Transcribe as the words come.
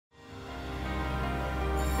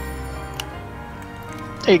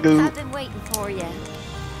Hey, Goo. I've been waiting for you.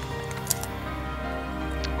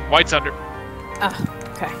 White's under. Oh,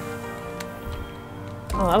 okay.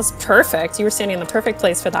 Oh, that was perfect. You were standing in the perfect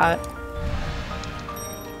place for that.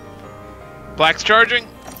 Black's charging.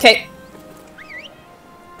 Okay.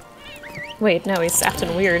 Wait, no, he's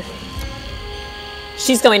acting weird.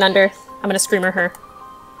 She's going under. I'm gonna screamer her.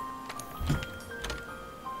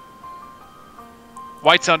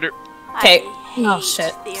 White's under. Okay. Oh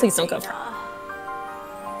shit. Please don't go for her.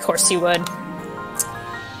 Of course you would. Of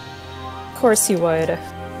course you would.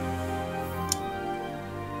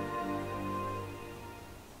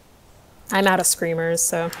 I'm out of screamers,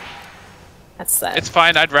 so that's that. It's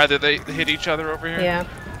fine. I'd rather they hit each other over here. Yeah.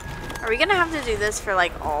 Are we gonna have to do this for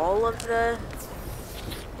like all of the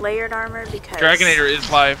layered armor? Because Dragonator is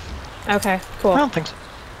live. Okay, cool. I don't think so.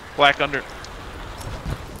 Black under.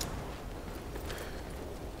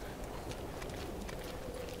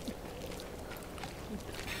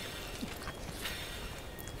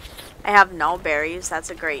 I have null berries. That's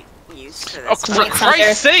a great use for Oh, this. for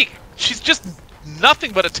Christ's sake! She's just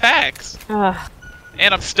nothing but attacks. Ugh.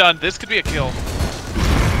 And I'm stunned. This could be a kill.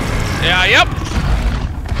 Yeah, yep.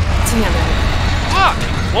 Damn it. Fuck.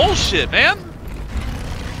 Bullshit, man.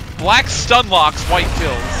 Black stun locks, white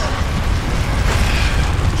kills.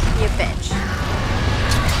 You bitch.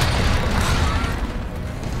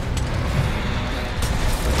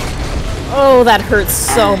 Oh, that hurts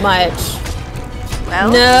so much.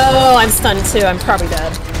 Well, No, I'm stunned too. I'm probably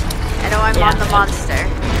dead. I know I'm on the monster.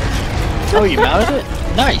 Oh, you mounted it?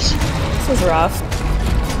 Nice. This was rough.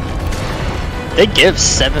 They give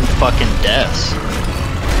 7 fucking deaths.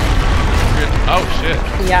 Oh shit.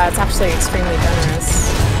 Yeah, it's actually extremely generous.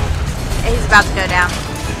 He's about to go down.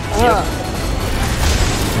 Ugh.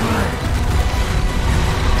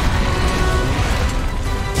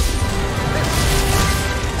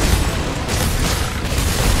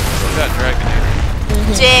 That Dragonator.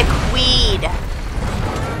 Dickweed.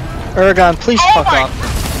 Uragaan, please Oh fuck my off.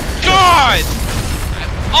 god!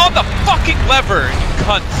 On the fucking lever, you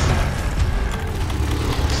cunts!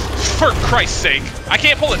 For Christ's sake. I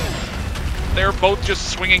can't pull it. They're both just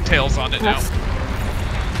swinging tails on it now.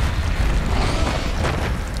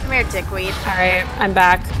 Come here, dickweed. Alright, I'm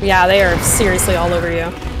back. Yeah, they are seriously all over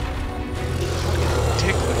you.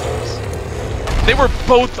 Dickweeds. They were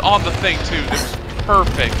both on the thing too. It was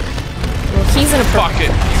perfect. Well, he's in a Fuck it.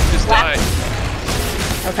 He just died.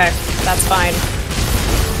 Okay, that's fine.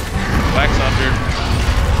 Black's under.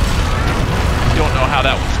 Don't know how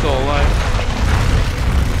that one's still alive.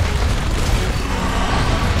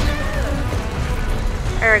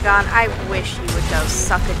 Uragaan, I wish you would go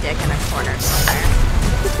suck a dick in a corner somewhere.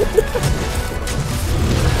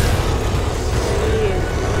 You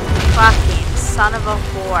fucking son of a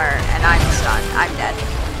whore. And I'm stunned. I'm dead.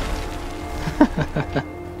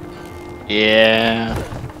 Yeah.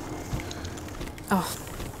 Oh.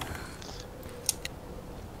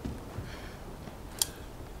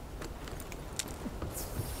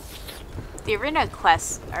 The arena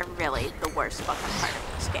quests are really the worst fucking part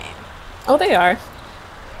of this game. Oh, they are.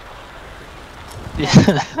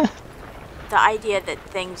 The idea that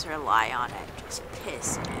things rely on it just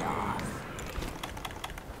pisses me off.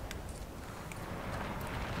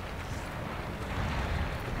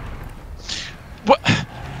 What?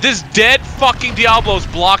 This dead fucking Diablos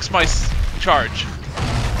blocks my charge.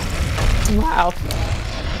 Wow.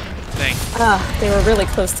 Thanks. They were really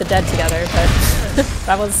close to dead together, but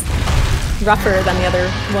that was rougher than the other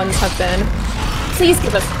ones have been. Please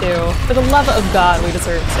give us 2. For the love of God, we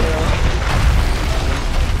deserve 2.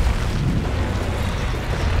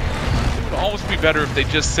 It would almost be better if they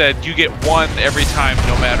just said you get 1 every time,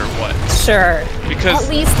 no matter what. Sure. Because at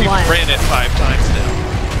least we've 1. ran it 5 times now.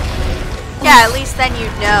 Yeah, at least then you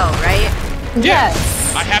know, right? Yes.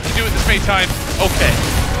 Yeah. I have to do it this many times. Okay.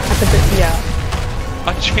 Yeah.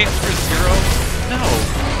 A chance for 0? No.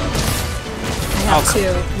 I have 2.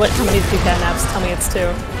 How many did you get, Naps? Tell me it's 2.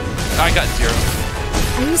 I got 0.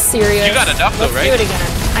 Are you serious? You got enough though, right? Let's do it again.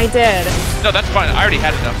 I did. No, that's fine. I already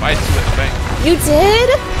had enough. I had 2 in the bank. You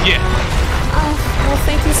did? Yeah. Oh, well,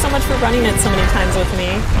 thank you so much for running it so many times with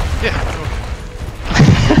me. Yeah.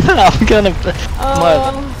 I'm gonna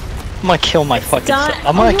kill my fucking done. self.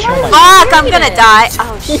 I'm gonna kill my Fuck, I'm gonna die.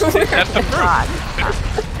 Oh shit. That's the proof. God.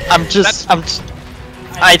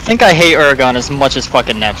 I think I hate Uragaan as much as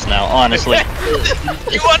fucking Neps now, honestly.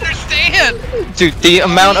 You understand? Dude, the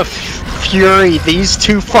amount of fury these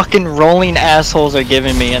 2 fucking rolling assholes are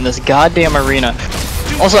giving me in this goddamn arena.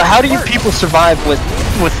 Also, how do you people survive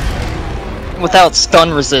without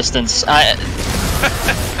stun resistance?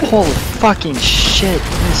 Holy fucking shit,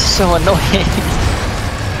 this is so annoying.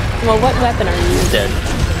 Well, what weapon are you using?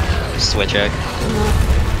 Dead. Switch egg.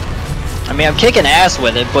 I mean, I'm kicking ass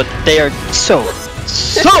with it, but they are so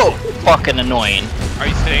fucking annoying. Are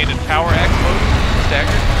you staying in power axe mode?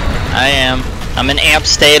 Staggered? I am. I'm in amp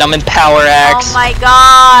state, I'm in power axe. Oh my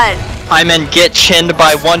god! I'm in get chinned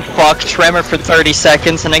by one fuck, tremor for 30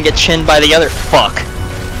 seconds, and then get chinned by the other fuck.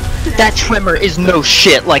 That tremor is no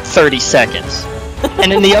shit like 30 seconds.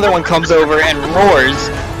 And then the other one comes over and roars,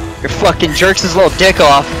 your fucking jerks his little dick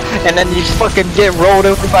off, and then you fucking get rolled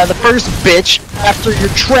over by the first bitch after your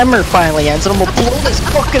tremor finally ends, and I'm gonna blow this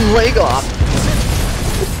fucking leg off.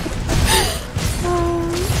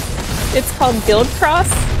 It's called Guild Cross?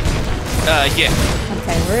 Yeah.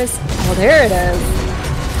 Okay, where is... Oh, there it is.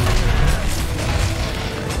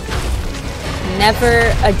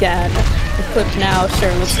 Never again. Equip now,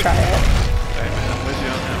 sure, let's try it. Okay, man, I'm with you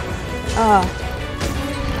on that one. Oh,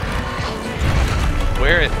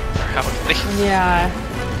 Wear it proudly. yeah.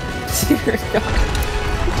 Dear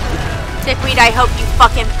God. Dickweed, I hope you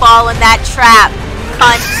fucking fall in that trap,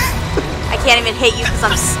 cunt. I can't even hit you because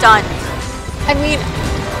I'm stunned. I mean,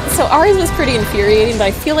 so ours was pretty infuriating, but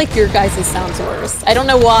I feel like your guys' sounds worse. I don't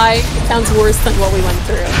know why. It sounds worse than what we went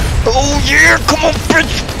through. Oh yeah, come on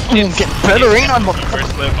bitch! I'm getting better, ain't I?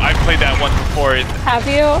 First live. I played that one before and Have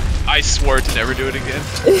you? I swore to never do it again.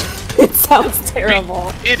 It sounds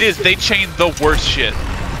terrible. It is. They changed the worst shit.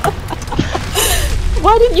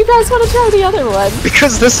 Why didn't you guys want to try the other one?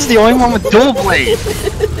 Because this is the only one with dual blade.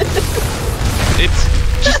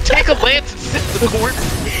 It's just take a lance and sit in the corner.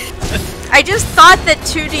 I just thought that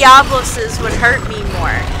 2 Diabloses would hurt me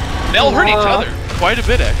more. They'll hurt each other quite a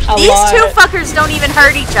bit, actually. These two fuckers don't even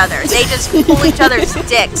hurt each other. They just pull each other's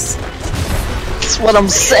dicks. That's what I'm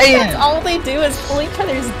saying. That's all they do is pull each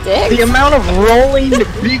other's dicks. The amount of rolling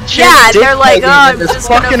big chick Yeah, dick they're like, pegging oh, in I'm this just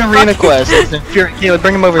gonna fucking arena quest. Caleb,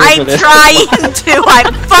 bring him over here I'm for this. trying to.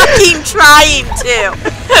 I'm fucking trying to.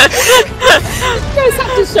 You guys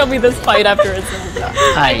have to show me this fight after it's over.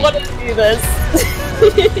 I want to do this.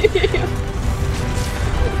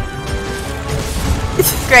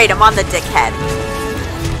 Great, I'm on the dickhead.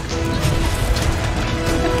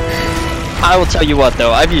 I will tell you what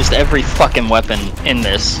though, I've used every fucking weapon in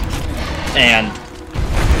this, and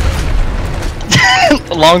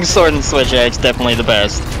longsword and switch axe definitely the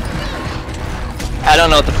best. I don't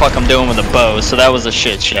know what the fuck I'm doing with a bow, so that was a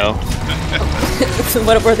shit show. So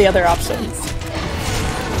what were the other options?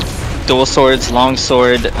 Dual swords,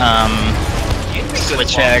 longsword,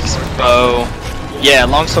 switch axe, bow. Yeah,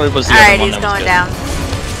 longsword was the other one that was good. Alright, he's going down.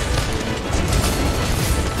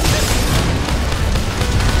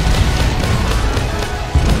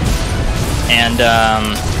 And,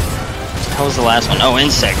 how was the last one? Oh,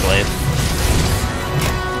 insect glaive.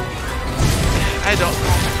 I don't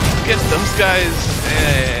get those guys.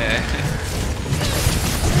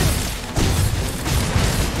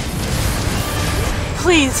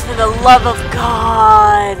 Please, for the love of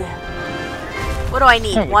God. What do I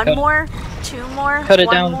need? Oh, one more? 2 more? Cut it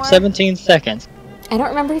one down more? 17 seconds. I don't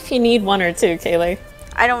remember if you need 1 or 2, Kaylee.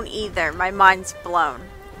 I don't either. My mind's blown.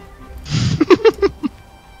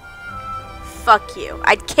 Fuck you.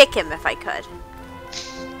 I'd kick him if I could.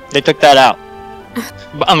 They took that out.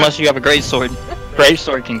 Unless you have a great sword. Great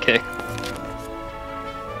sword can kick.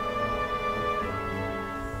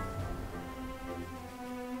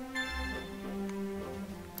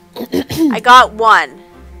 I got 1.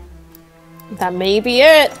 That may be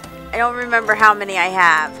it. I don't remember how many I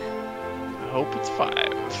have. I hope it's 5.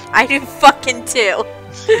 I do fucking 2.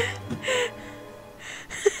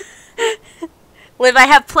 Liv, I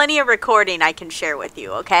have plenty of recording I can share with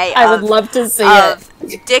you, okay? I would love to see it. Of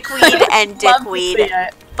Dickweed and Dickweed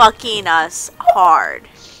fucking us hard.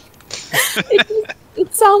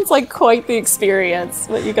 It sounds like quite the experience,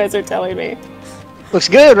 what you guys are telling me. Looks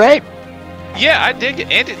good, right? Yeah, I dig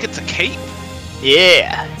it. And it gets a cape.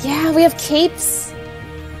 Yeah. Yeah, we have capes.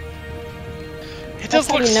 It does That's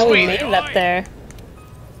how look you know we sweet. made it up there.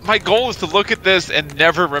 My goal is to look at this and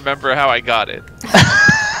never remember how I got it.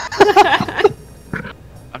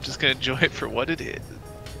 I'm just gonna enjoy it for what it is.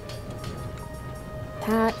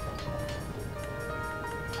 Pat.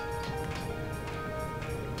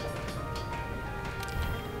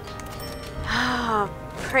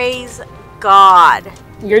 Praise God.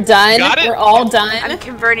 You're done? Got it? We're all done? I'm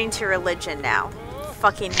converting to religion now.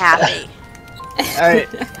 Fucking happy. Alright,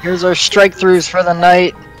 here's our strike throughs for the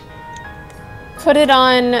night. Put it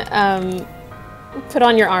on, put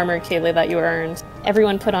on your armor, Kaylee, that you earned.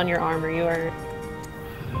 Everyone put on your armor you earned.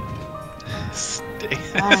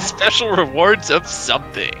 Special rewards of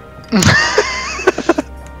something.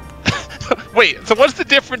 Wait, so what's the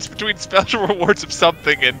difference between special rewards of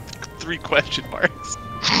something and 3 question marks?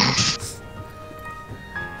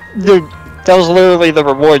 Dude, that was literally the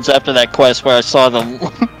rewards after that quest where I saw them.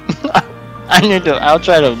 I'll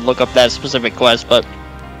try to look up that specific quest, but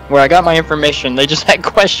where I got my information, they just had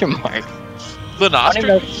question mark. The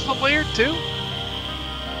Nostrand is a layer too?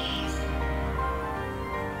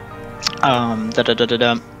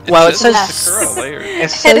 Well, it says Sakura layer.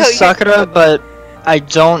 it says Sakura, but I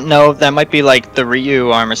don't know if that might be like the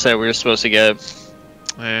Ryu armor set we were supposed to get.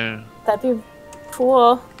 Yeah. That'd be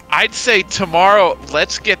cool. I'd say tomorrow,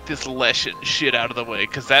 let's get this Leshen shit out of the way,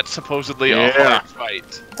 because that's supposedly a hard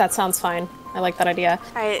fight. That sounds fine. I like that idea.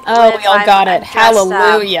 Alright, Oh, Liv, we all got it.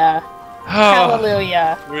 Hallelujah.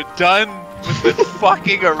 Hallelujah. We're done with the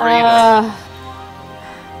fucking arena.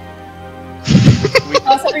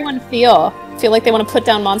 How's everyone feel? Feel like they want to put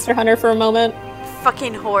down Monster Hunter for a moment?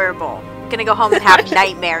 Fucking horrible. I'm gonna go home and have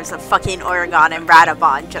nightmares of fucking Uragaan and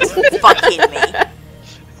Radobaan just fucking me.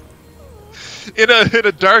 In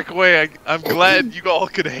a dark way, I'm glad you all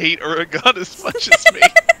could hate Uragaan as much as me.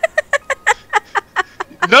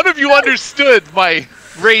 None of you understood my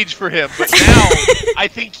rage for him, but now I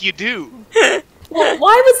think you do. Well,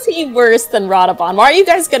 why was he worse than Radobaan? Why are you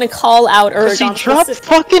guys gonna call out Uragaan? Because he dropped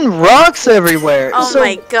fucking rocks everywhere. Oh so,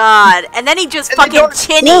 my god. And then he just fucking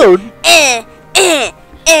chinny.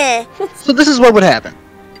 So this is what would happen.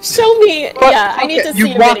 Show me. Yeah, I need to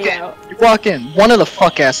see a video. You walk in. One of the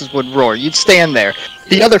fuckasses would roar. You'd stand there.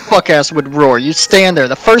 The other fuckass would roar. You'd stand there.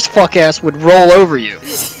 The first fuckass would roll over you.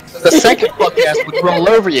 The second fuckass would roll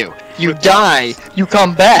over you. You die. You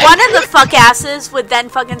come back. One of the fuckasses would then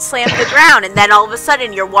fucking slam the ground, and then all of a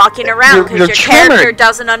sudden you're walking around because your character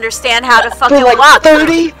doesn't understand how to fucking for like walk.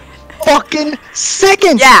 30 fucking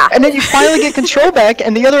seconds! Yeah. And then you finally get control back,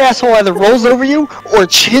 and the other asshole either rolls over you or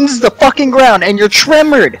chins the fucking ground, and you're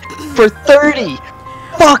tremored for 30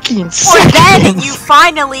 fucking Or seconds! then you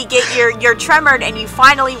finally get you're tremored and you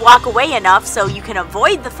finally walk away enough so you can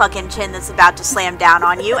avoid the fucking chin that's about to slam down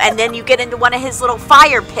on you, and then you get into one of his little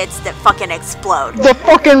fire pits that fucking explode. The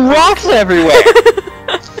fucking rocks everywhere!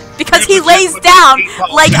 Because he lays down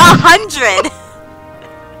like 100!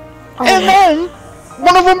 And then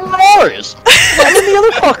one of them roars! And then the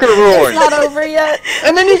other fucker roars! It's not over yet.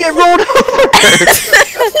 And then you get rolled over!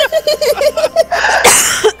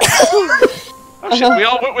 Oh shit, we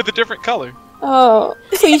all went with a different color. Oh,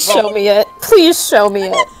 please show me it. Please show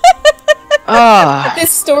me it. This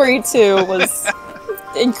story, too, was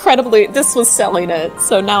incredibly... This was selling it,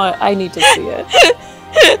 so now I need to see it.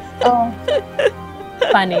 Oh.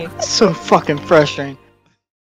 Funny. So fucking frustrating.